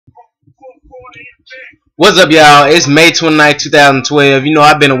What's up, y'all? It's May 29th, 2012. You know,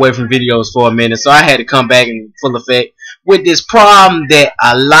 I've been away from videos for a minute, so I had to come back in full effect with this problem that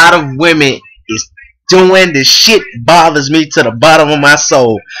a lot of women is doing. This shit bothers me to the bottom of my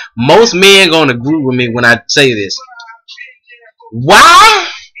soul. Most men gonna agree with me when I say this. Why,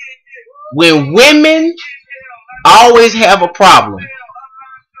 when women always have a problem,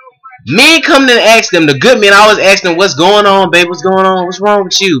 men come in and ask them, the good men always ask them, what's going on, babe? What's going on? What's wrong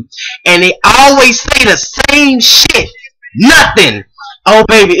with you? And they always say the same shit. Nothing. Oh,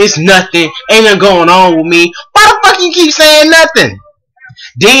 baby, it's nothing. Ain't nothing going on with me. Why the fuck you keep saying nothing?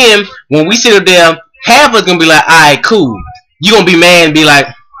 Then, when we sit up there, half of us gonna be like, alright, cool. You gonna be mad and be like,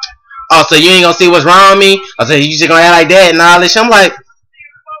 oh, so you ain't gonna see what's wrong with me? I say, you just gonna act like that and all this shit. I'm like,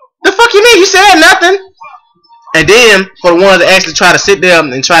 the fuck you mean? You said nothing. And then, for the ones that actually try to sit there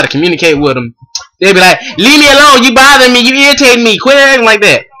and try to communicate with them, they'll be like, leave me alone, you bothering me, you irritating me, quit acting like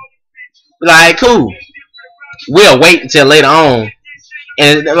that. Like, cool. We'll wait until later on.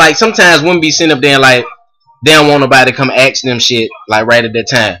 And, like, sometimes women be sitting up there like, they don't want nobody to come ask them shit, like, right at that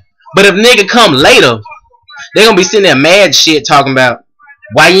time. But if nigga come later, they gonna be sitting there mad shit talking about,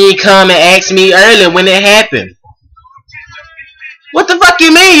 why you ain't come and ask me earlier when it happened? What the fuck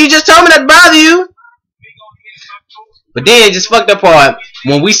you mean? You just told me that bother you. But then, just fucked up part,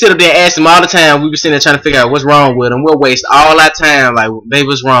 when we sit up there and ask them all the time, we be sitting there trying to figure out what's wrong with them. We'll waste all our time, like, baby,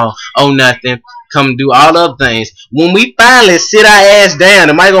 what's wrong? Oh, nothing. Come do all the other things. When we finally sit our ass down,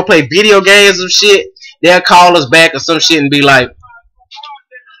 they might go play video games or shit, they'll call us back or some shit and be like,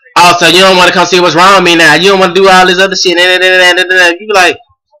 oh, so you don't want to come see what's wrong with me now? You don't want to do all this other shit? You be like,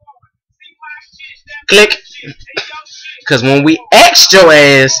 click. Because when we asked your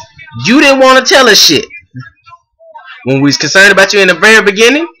ass, you didn't want to tell us shit. When we was concerned about you in the very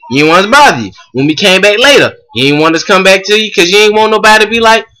beginning, you didn't want us to bother you. When we came back later, you didn't want us to come back to you because you didn't want nobody to be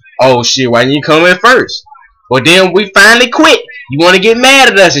like, oh shit, why didn't you come in first? Or then we finally quit. You want to get mad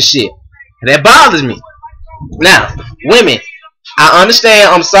at us and shit. And that bothers me. Now, women, I understand,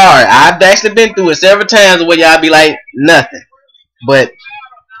 I'm sorry. I've actually been through it several times where y'all be like, nothing. But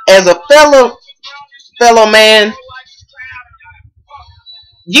as a fellow man,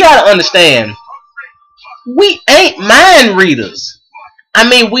 you gotta understand, we ain't mind readers. I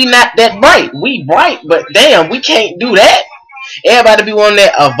mean, we not that bright. We bright, but damn, we can't do that. Everybody be wanting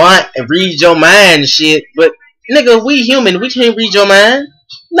that avant and read your mind and shit. But nigga, we human. We can't read your mind.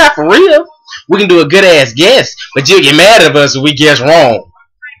 Not for real. We can do a good ass guess, but you'll get mad at us if we guess wrong.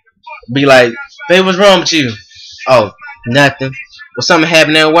 Be like, babe, what's wrong with you? Oh, nothing. Was something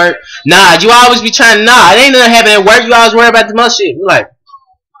happening at work? Nah, you always be trying. Nah, it ain't nothing happening at work. You always worry about the most shit. We like,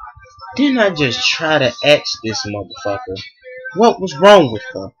 didn't I just try to ask this motherfucker what was wrong with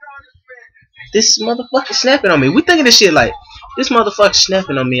her? This motherfucker snapping on me. We thinking this shit like, this motherfucker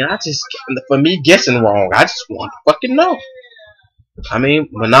snapping on me. For me guessing wrong, I just want to fucking know. I mean,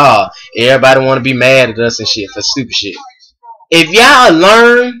 but nah, everybody want to be mad at us and shit for stupid shit. If y'all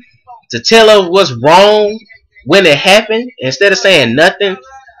learn to tell us what's wrong when it happened, instead of saying nothing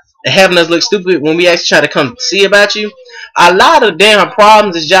and having us look stupid when we actually try to come see about you, a lot of damn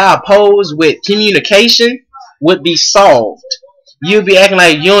problems that y'all pose with communication would be solved. You'd be acting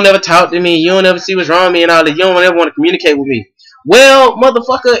like you don't ever talk to me, you don't ever see what's wrong with me and all that, you don't ever want to communicate with me. Well,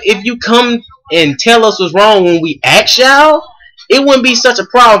 motherfucker, if you come and tell us what's wrong when we ask y'all, it wouldn't be such a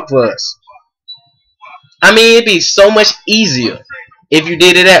problem for us. I mean, it'd be so much easier if you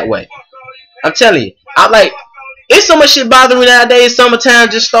did it that way. I'm telling you, it's so much shit bothering me nowadays. Summertime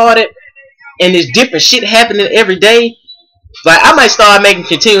just started, and there's different shit happening every day. Like, I might start making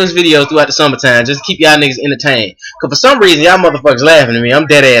continuous videos throughout the summertime just to keep y'all niggas entertained. Because for some reason, y'all motherfuckers laughing at me. I'm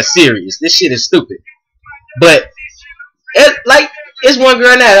dead ass serious. This shit is stupid. But, it's one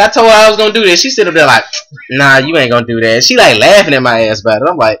girl now. I told her I was going to do this. She sit up there like, nah, you ain't going to do that. She like laughing at my ass about it.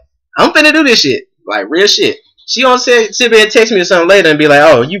 I'm like, I'm finna do this shit. Like, real shit. She gonna sit there and text me or something later and be like,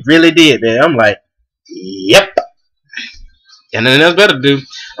 oh, you really did, man. I'm like, yep. Got nothing else better to do.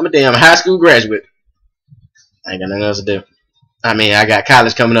 I'm a damn high school graduate. I ain't got nothing else to do. I mean, I got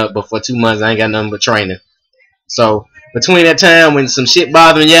college coming up, but for 2 months, I ain't got nothing but training. So, between that time when some shit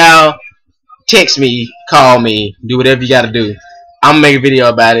bothering y'all, text me, call me, do whatever you gotta do. I'm gonna make a video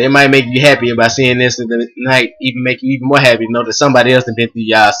about it. It might make you happy about seeing this, and it might even make you even more happy to know that somebody else has been through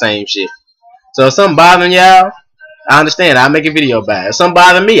y'all same shit. So, if something bothering y'all, I understand. I'll make a video about it. If something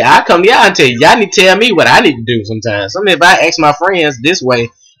bothering me, I'll come to y'all and tell you. Y'all need to tell me what I need to do sometimes. If I ask my friends this way,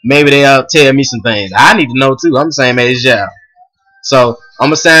 maybe they'll tell me some things. I need to know too. I'm the same age as y'all. So, I'm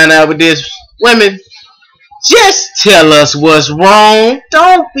going to sign out with this. Women, just tell us what's wrong.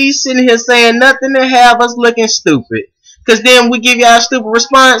 Don't be sitting here saying nothing and have us looking stupid. Because then we give y'all a stupid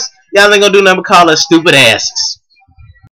response, Y'all ain't gonna do nothing but call us stupid asses.